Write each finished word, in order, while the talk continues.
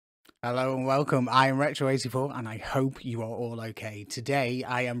Hello and welcome. I am Retro8T4 and I hope you are all okay. Today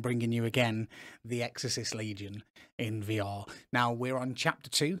I am bringing you again the Exorcist Legion in VR. Now we're on chapter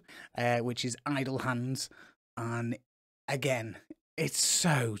 2, which is Idle Hands, and again, it's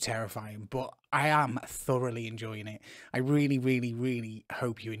so terrifying, but I am thoroughly enjoying it. I really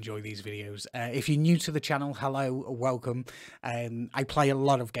hope you enjoy these videos. If you're new to the channel, hello, welcome. I play a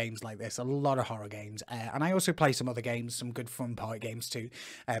lot of games like this, a lot of horror games, and I also play some other games, some good fun party games too,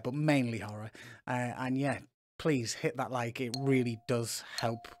 but mainly horror. And yeah, please hit that like. It really does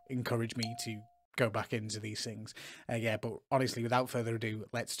help encourage me to go back into these things. Yeah, but honestly, without further ado,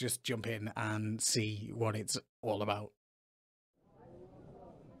 let's just jump in and see what it's all about.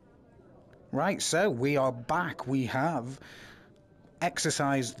 Right, so we are back. We have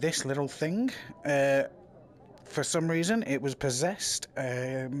exorcised this little thing. For some reason, it was possessed,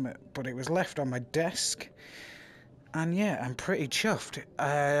 but it was left on my desk. And yeah, I'm pretty chuffed.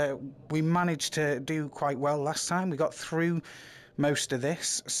 We managed to do quite well last time. We got through most of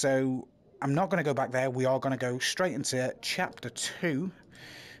this, so I'm not going to go back there. We are going to go straight into chapter 2.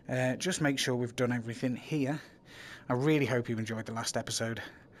 Just make sure we've done everything here. I really hope you enjoyed the last episode.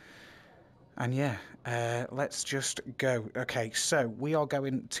 And yeah, let's just go. Okay, so we are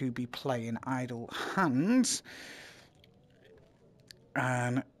going to be playing Idle Hands.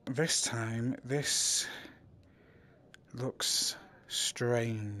 And this time, this looks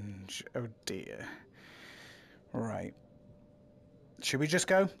strange. Oh dear. Right. Should we just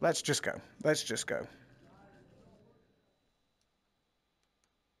go? Let's just go. Let's just go.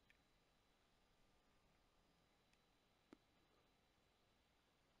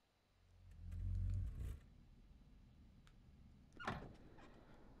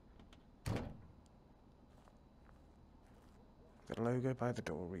 The logo by the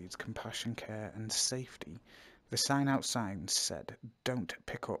door reads Compassion, Care and Safety. The sign outside said, Don't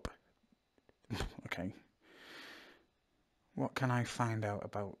pick up. Okay. What can I find out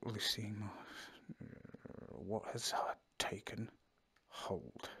about Lucy Moss? What has taken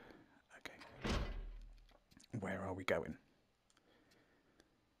hold? Okay. Where are we going?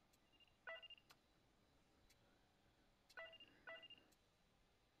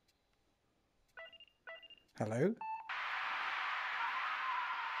 Hello?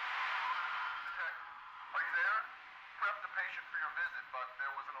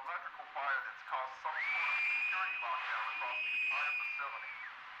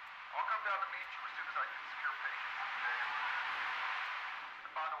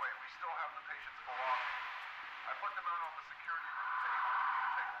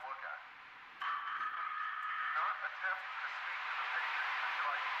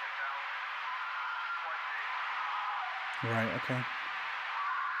 Right, okay.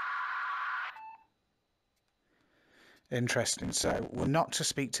 Interesting. So, we're not to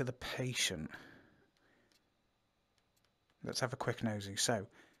speak to the patient. Let's have a quick nosy. So,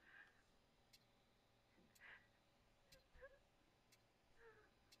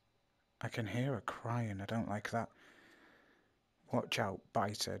 I can hear her crying. I don't like that. Watch out,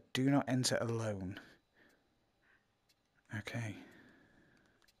 biter. Do not enter alone. Okay.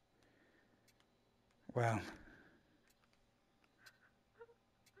 Well.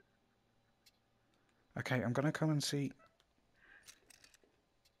 Okay, I'm gonna come and see.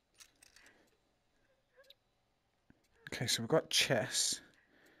 Okay, so we've got chess.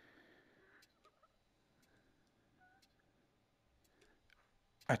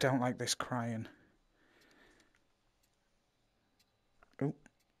 I don't like this crying. Oh.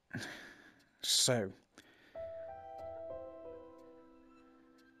 So.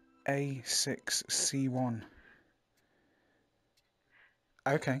 A6C1.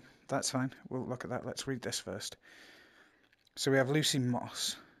 Okay, that's fine. We'll look at that. Let's read this first. So we have Lucy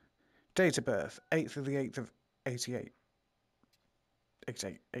Moss. Date of birth, 8th of the 8th of 88.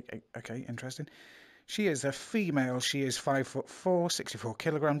 88. Okay, interesting. She is a female. She is 5'4", 64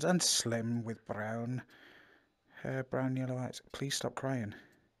 kilograms, and slim with brown hair, brown yellow eyes. Please stop crying.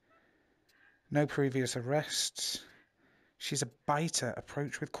 No previous arrests. She's a biter.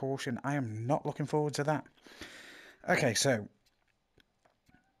 Approach with caution. I am not looking forward to that. Okay, so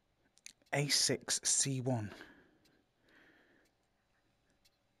A6C1.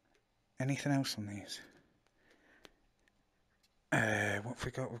 Anything else on these? What have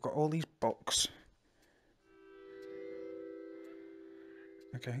we got? We've got all these books.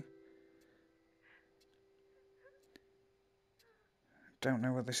 Okay. Don't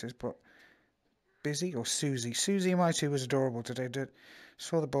know what this is, but Busy or Susie? Susie M2 was adorable today.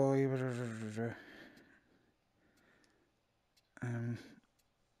 Saw the boy.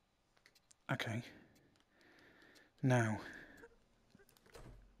 Okay. Now.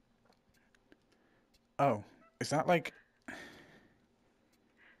 Oh, is that like...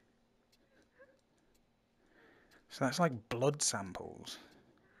 So that's like blood samples.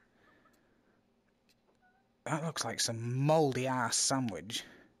 That looks like some mouldy ass sandwich.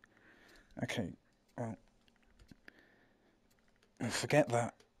 Okay, well, forget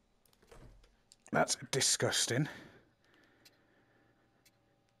that. That's disgusting.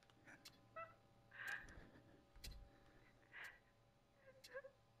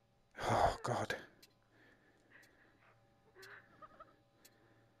 Oh, God.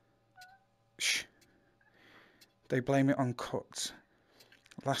 Shh. They blame it on cuts.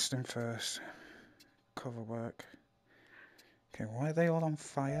 Last and first. Cover work. Okay, why are they all on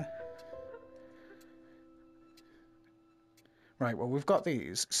fire? Right, well, we've got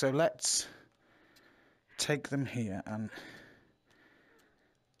these, so let's take them here and...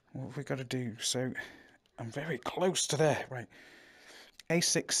 What have we got to do? So, I'm very close to there. Right.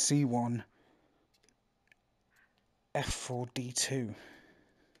 A6C1 F4D2.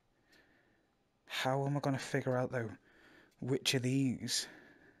 How am I going to figure out, though, which of these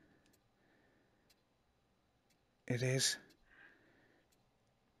it is?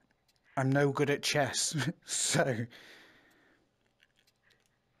 I'm no good at chess, so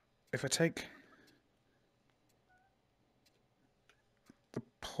if I take the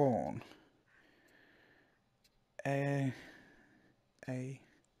pawn, A,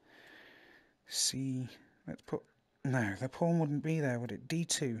 C, let's put, no, the pawn wouldn't be there, would it?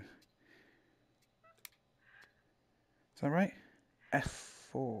 D2. Is that right?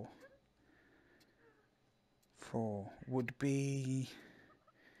 F4. 4 would be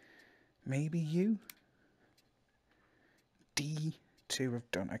maybe U? D2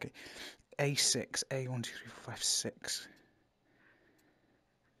 I've done, okay. A6, A1, 2, 3, 4, 5, 6.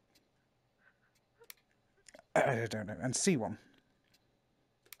 I don't know. And C1.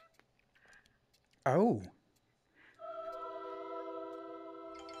 Oh.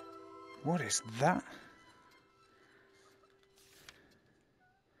 What is that?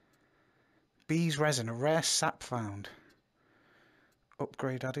 Bees resin, a rare sap found.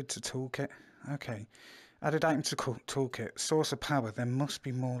 Upgrade added to toolkit. Okay. Added item to toolkit. Source of power. There must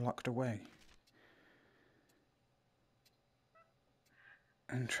be more locked away.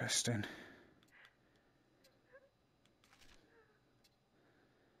 Interesting.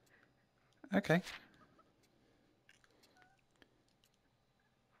 Okay.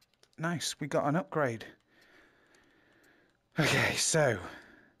 Nice. We got an upgrade. Okay, so...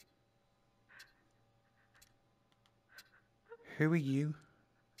 Who are you?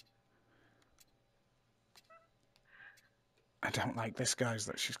 I don't like this, guys,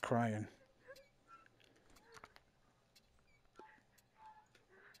 that she's crying.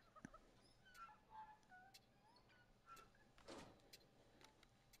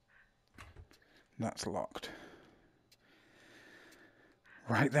 That's locked.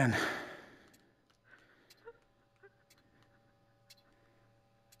 Right then.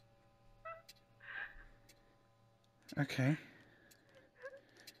 Okay.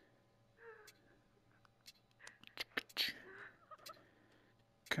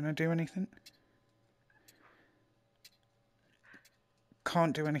 Can I do anything?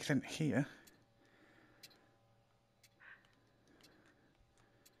 Can't do anything here.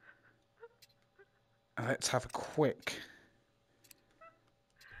 Let's have a quick...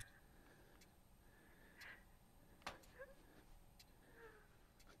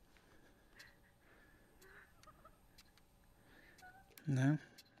 No,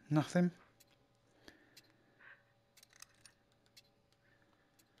 nothing.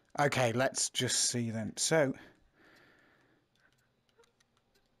 Okay, let's just see then. So,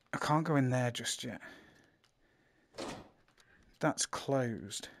 I can't go in there just yet. That's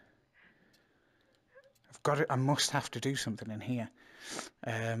closed. I've got it. I must have to do something in here.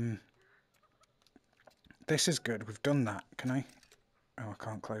 This is good. We've done that. Can I? Oh, I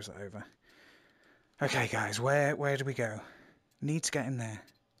can't close that over. Okay, guys, where do we go? Need to get in there.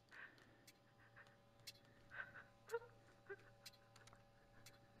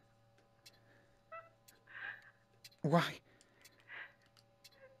 Why?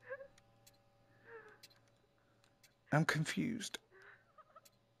 I'm confused.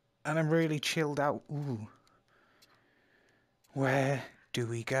 And I'm really chilled out. Ooh. Where do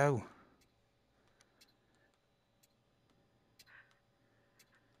we go?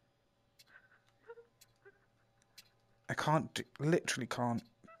 I can't do, literally can't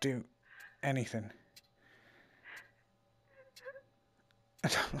do anything. I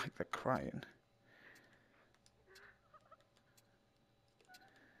don't like the crying.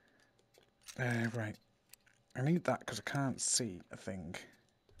 Right. I need that because I can't see a thing.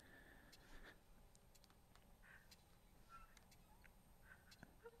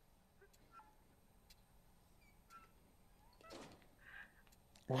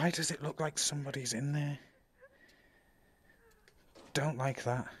 Why does it look like somebody's in there? Don't like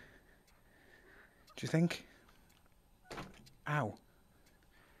that. Do you think? Ow.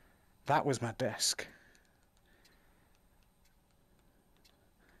 That was my desk.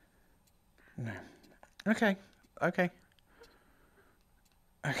 No. Okay. Okay.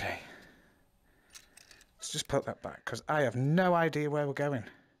 Okay. Let's just put that back, because I have no idea where we're going.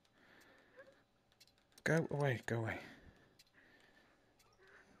 Go away, go away.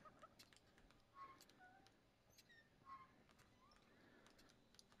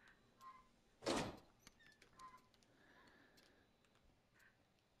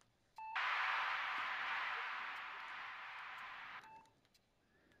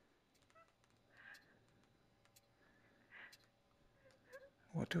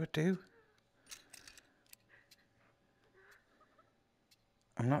 What do I do?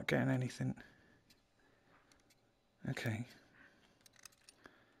 I'm not getting anything. Okay.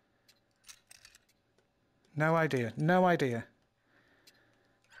 No idea. No idea.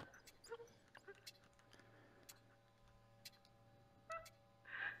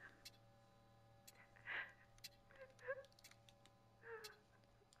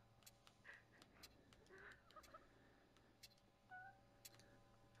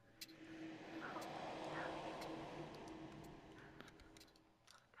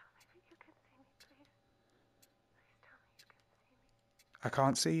 I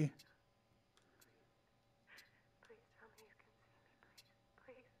can't see you.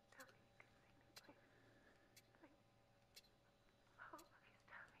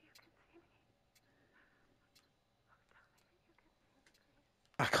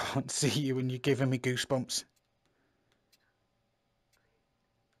 I can't see you and you're giving me goosebumps.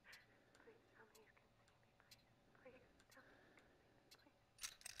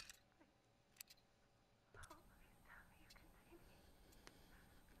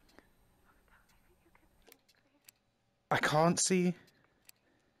 I can't see you.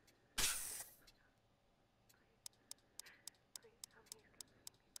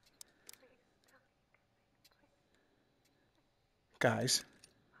 Guys.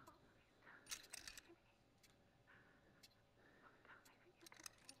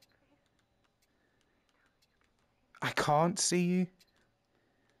 I can't see you.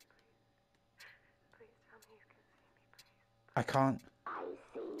 I can't.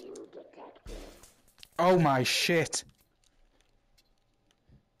 Oh my shit.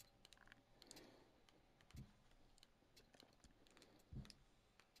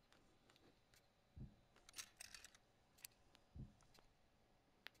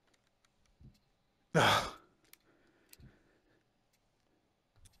 Ugh.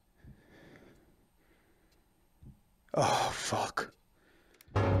 Oh, fuck.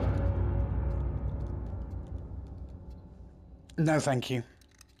 No, thank you.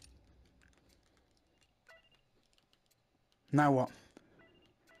 Now what?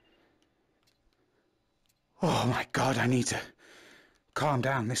 Oh my god, I need to calm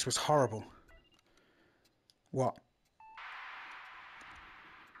down. This was horrible. What?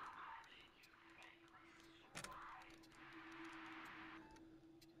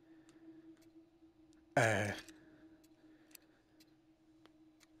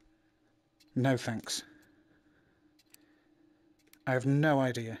 No thanks. I have no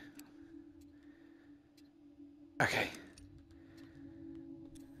idea. Okay.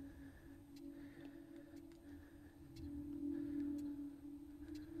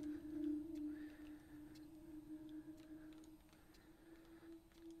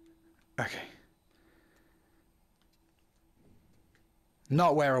 Okay.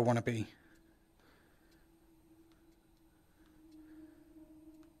 Not where I want to be.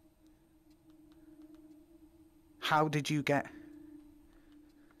 How did you get...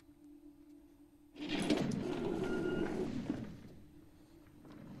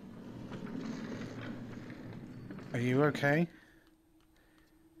 Are you okay?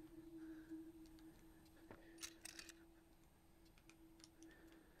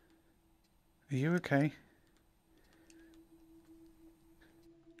 Are you okay?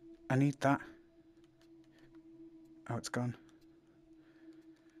 I need that. Oh, it's gone.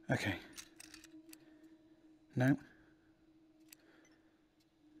 Okay. No.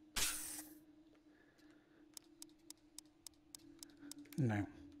 No.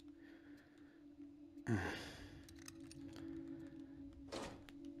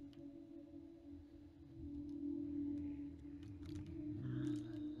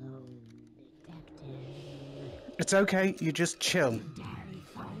 It's okay, you just chill. Daddy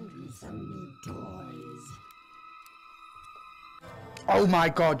found me some new toys. Oh my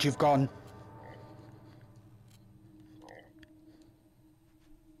god, you've gone.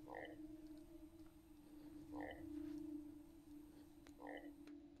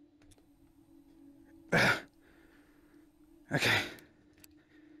 Okay.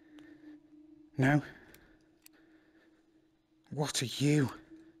 No. What are you?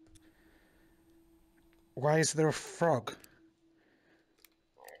 Why is there a frog?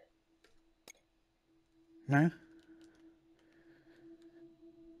 No?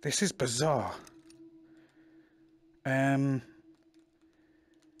 This is bizarre.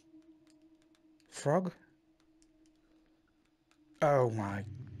 Frog? Oh my.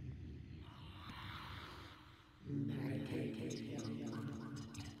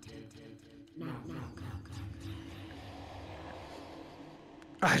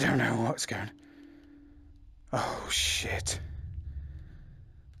 I don't know what's going on. Oh shit.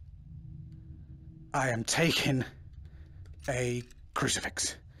 I am taking a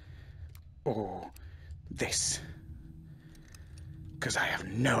crucifix. Or this. Because I have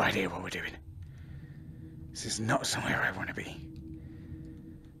no idea what we're doing. This is not somewhere I want to be.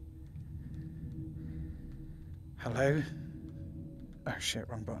 Hello? Oh shit,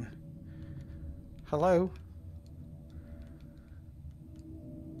 wrong button. Hello?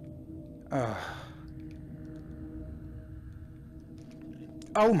 Oh.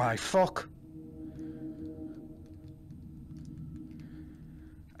 Oh my fuck.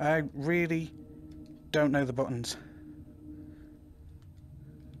 I really don't know the buttons.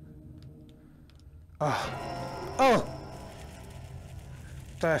 Oh. Oh!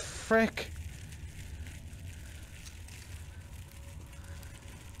 The frick?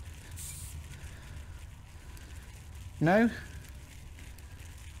 No?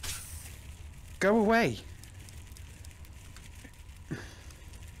 Go away.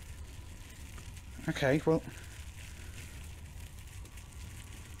 Okay, well...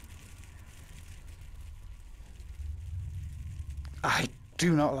 I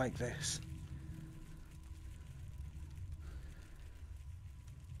do not like this.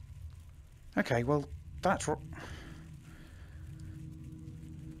 Okay, well, that's...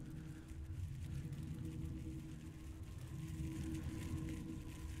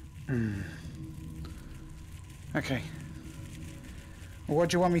 Okay. Well, what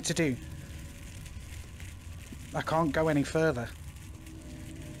do you want me to do? I can't go any further.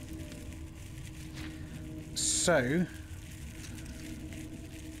 So...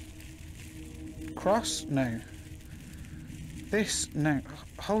 Cross? No. This? No.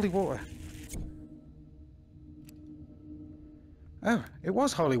 Holy water. Oh, it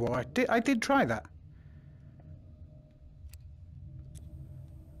was holy water. I did try that.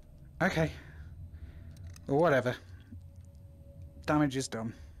 Okay. Well, whatever. Damage is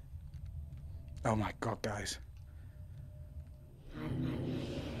done. Oh my god, guys.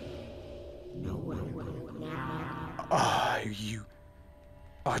 Oh, you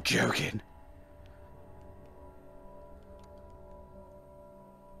are joking.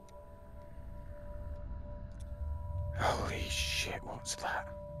 Holy shit, what's that?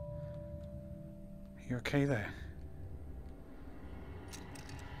 Are you okay there?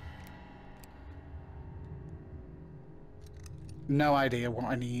 No idea what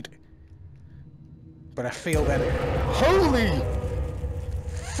I need. But I feel that... Holy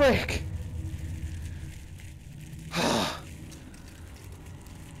frick!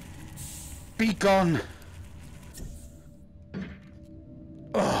 Be gone!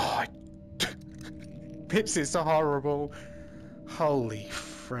 Oh, this is horrible. Holy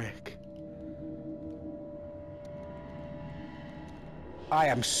frick. I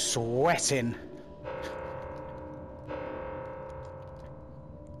am sweating.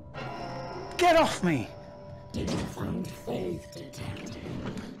 Get off me! Did you find faith, detective?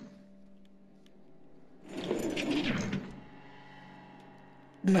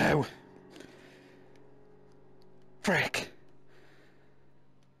 No. Frick.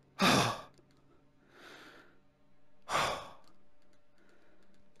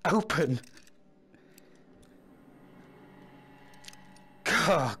 Open.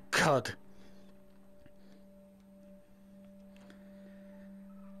 Oh, God.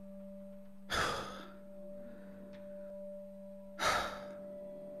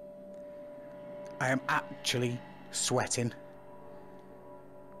 I am actually sweating.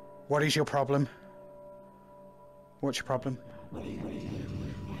 What is your problem? What's your problem?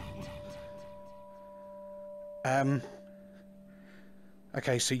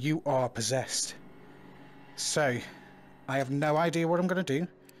 Okay, so you are possessed. So, I have no idea what I'm going to do,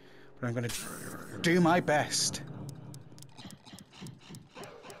 but I'm going to do my best.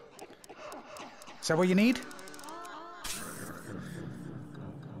 Is that what you need?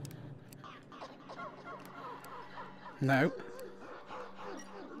 No.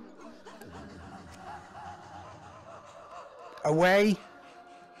 Away.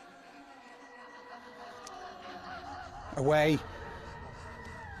 Away.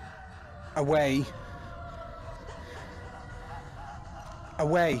 Away.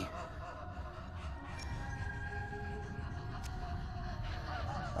 Away.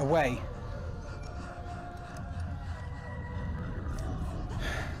 Away.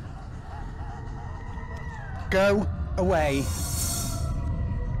 Go away.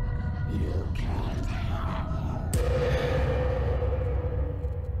 You can't have it.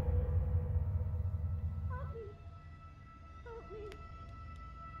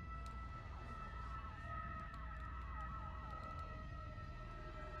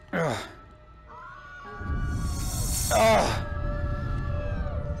 Ugh. Oh.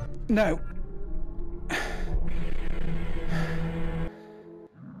 No.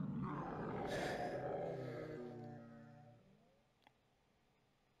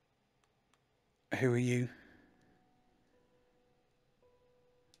 Who are you?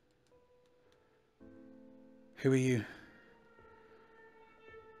 Who are you?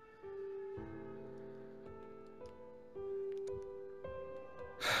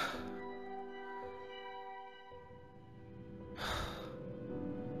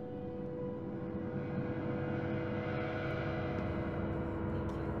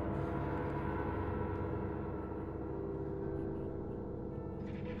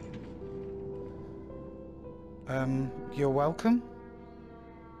 You're welcome.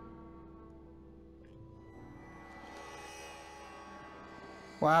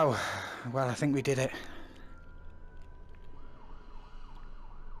 Wow. Well, I think we did it.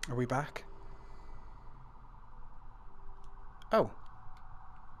 Are we back? Oh.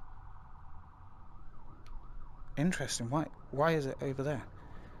 Interesting. Why is it over there?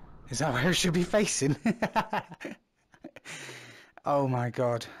 Is that where it should be facing? Oh my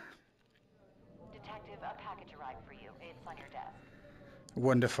god. Detective, a package arrived for you. It's on your desk.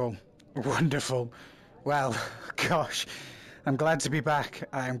 Wonderful. Wonderful. Well, gosh. I'm glad to be back.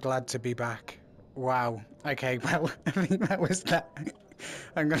 I am glad to be back. Wow. Okay, well, I think that was that.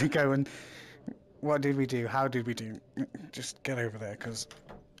 I'm gonna go and... What did we do? How did we do? Just get over there, because...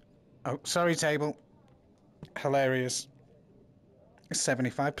 Oh, sorry, table. Hilarious.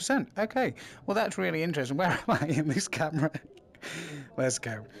 75%. Okay. Well, that's really interesting. Where am I in this camera? Let's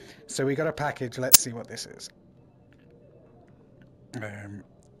go. So we got a package. Let's see what this is.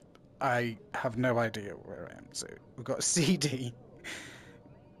 I have no idea where I am. So we've got a CD.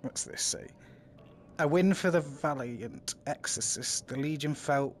 What's this say? A win for the valiant Exorcist. The Legion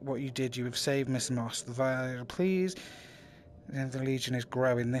felt what you did. You have saved Miss Moss. The valiant, please. And the Legion is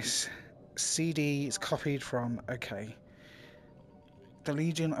growing. This CD is copied from... Okay. The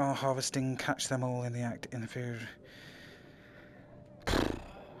Legion are harvesting. Catch them all in the act. In the food.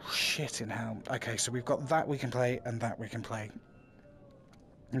 Shit in hell. Okay, so we've got that we can play and that we can play.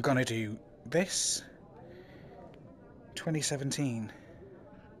 I'm gonna do this. 2017.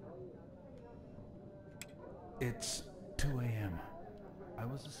 It's 2 a.m. I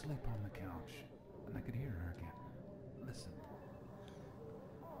was asleep on the couch, and I could hear her again. Listen.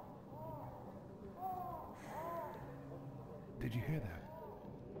 Did you hear that?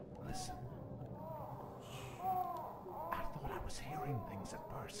 Listen. I thought I was hearing things at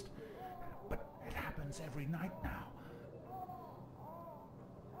first, but it happens every night now.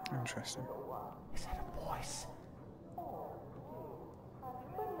 Interesting. Is that a voice?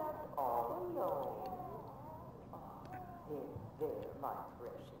 We're left all alone. There, my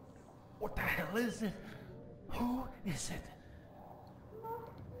precious. What the hell is it? Who is it?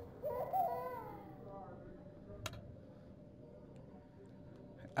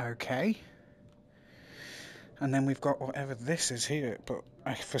 Okay. And then we've got whatever this is here, but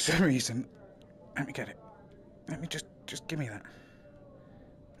for some reason... Let me get it. Let me just give me that.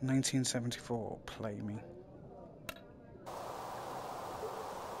 1974, play me.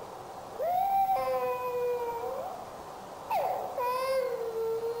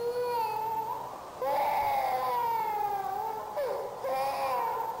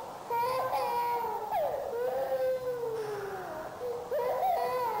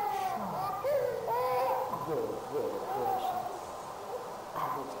 I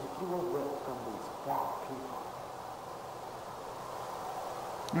will take you away from these bad people.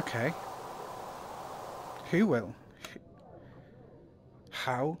 Okay. Who will?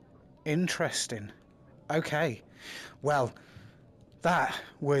 How interesting. Okay. Well, that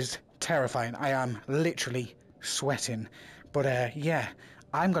was terrifying. I am literally sweating. But yeah,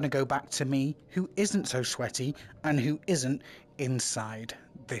 I'm going to go back to me, who isn't so sweaty and who isn't inside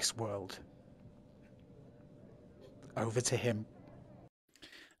this world. Over to him.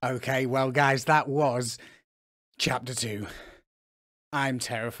 Okay, well, guys, that was chapter 2. I'm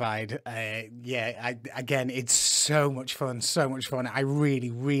terrified. Again, it's so much fun, so much fun. I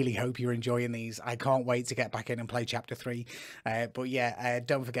really hope you're enjoying these. I can't wait to get back in and play chapter 3. But yeah,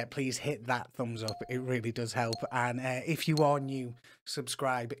 don't forget, please hit that thumbs up. It really does help. And if you are new,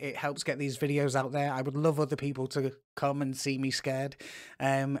 subscribe. It helps get these videos out there. I would love other people to come and see me scared.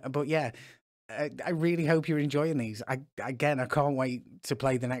 But yeah, I really hope you're enjoying these. I can't wait to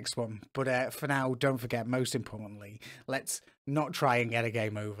play the next one. But for now, don't forget, most importantly, let's not try and get a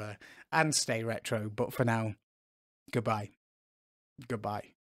game over and stay retro. But for now, goodbye.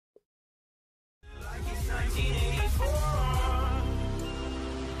 Goodbye.